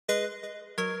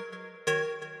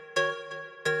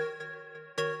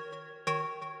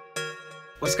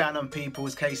What's going on, people?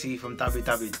 It's Casey from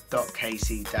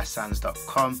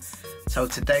www.kc-sounds.com. So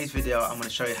today's video, I'm going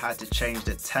to show you how to change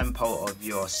the tempo of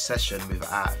your session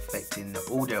without affecting the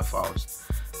audio files.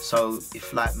 So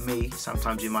if, like me,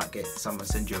 sometimes you might get someone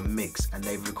send you a mix and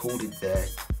they've recorded their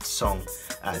song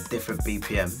at a different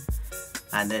BPM,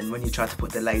 and then when you try to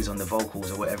put delays on the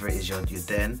vocals or whatever it is you're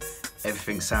doing,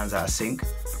 everything sounds out of sync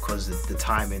because the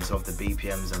timings of the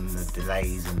BPMs and the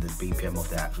delays and the BPM of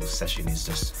the actual session is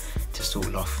just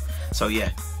all off. So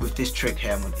yeah, with this trick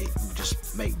here, it will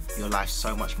just make your life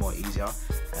so much more easier,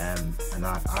 and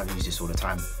I use this all the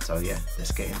time. So yeah,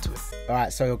 let's get into it.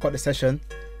 Alright, so I've got the session,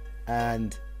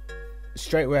 and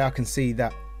straight away I can see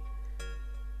that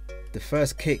the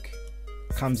first kick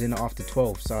comes in after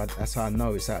 12, so that's how I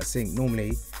know it's out of sync.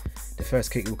 Normally the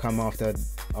first kick will come after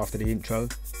the intro,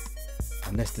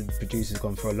 unless the producer's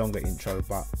gone for a longer intro,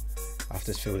 but I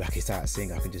just feel like it's out of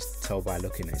sync. I can just tell by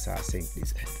looking at it's out of sync.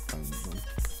 These headphones on.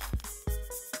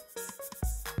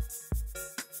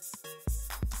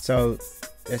 So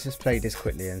let's just play this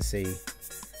quickly and see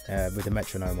with the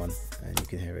metronome on, and you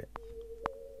can hear it.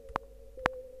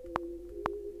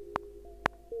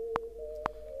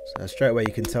 So straight away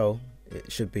you can tell it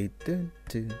should be 2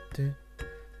 2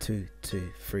 2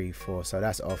 3 4. So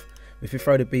that's off. If you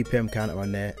throw the BPM counter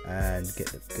on there and get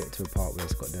to a part where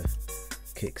it's got the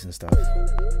kicks and stuff.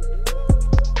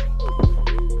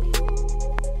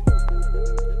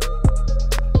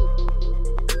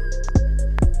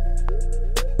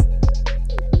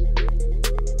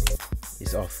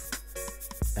 It's off.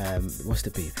 What's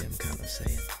the BPM counter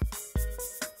saying?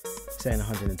 It's saying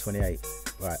 128.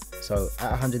 Right, so at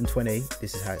 120,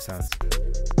 this is how it sounds.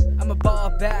 I'm a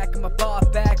bar back, I'm on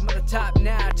the top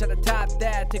now, to the top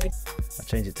that. I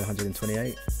change it to 128.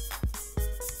 Here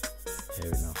we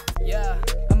go. Yeah,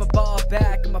 I'm a bar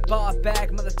back, I'm on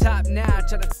the top now,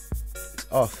 to the. It's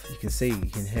off. You can see, you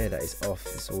can hear that it's off.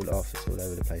 It's all off. It's all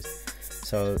over the place.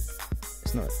 So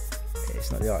it's not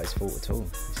the artist's fault at all.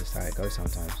 It's just how it goes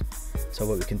sometimes. So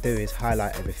what we can do is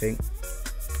highlight everything.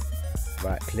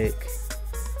 Right click.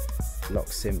 Lock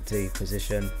SMPTE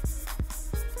position.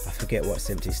 I forget what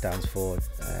SMPTE stands for.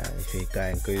 If you go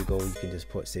and Google, you can just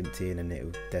put SMPTE in and it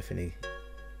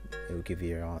will give you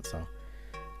your answer.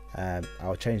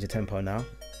 I'll change the tempo now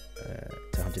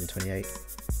to 128.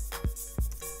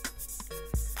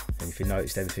 And if you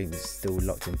noticed, everything is still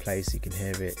locked in place. You can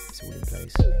hear it. It's all in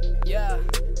place. Yeah,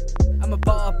 I'm a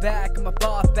bar back, I'm on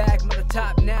the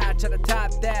top now, to the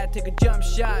top that. Take a jump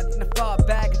shot from the far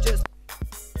back and just.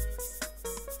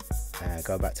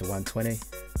 Go back to 120.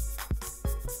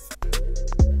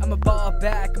 I'm a bar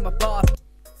back,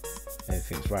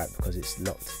 everything's right because it's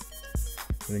locked.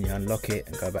 And then you unlock it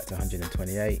and go back to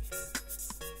 128.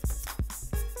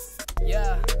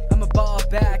 Yeah, I'm a bar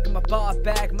back, I'm on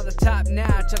the top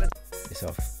now. It's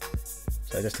off.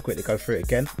 So just to quickly go through it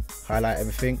again, highlight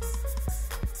everything,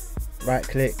 right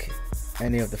click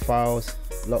any of the files,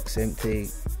 lock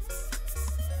SMPTE,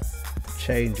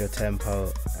 change your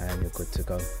tempo, and you're good to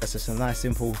go. That's just a nice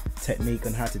simple technique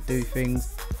on how to do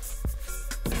things,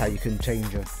 how you can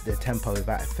change the tempo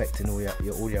without affecting all your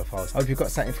audio files. I hope you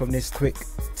got something from this quick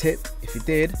tip. If you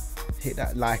did, hit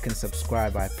that like and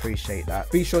subscribe. I appreciate that.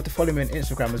 Be sure to follow me on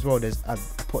Instagram as well. I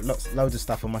put loads of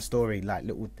stuff on my story, like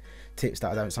little tips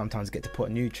that I don't sometimes get to put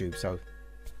on YouTube. So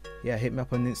yeah, hit me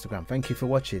up on Instagram. Thank you for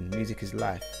watching. Music is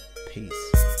life. Peace.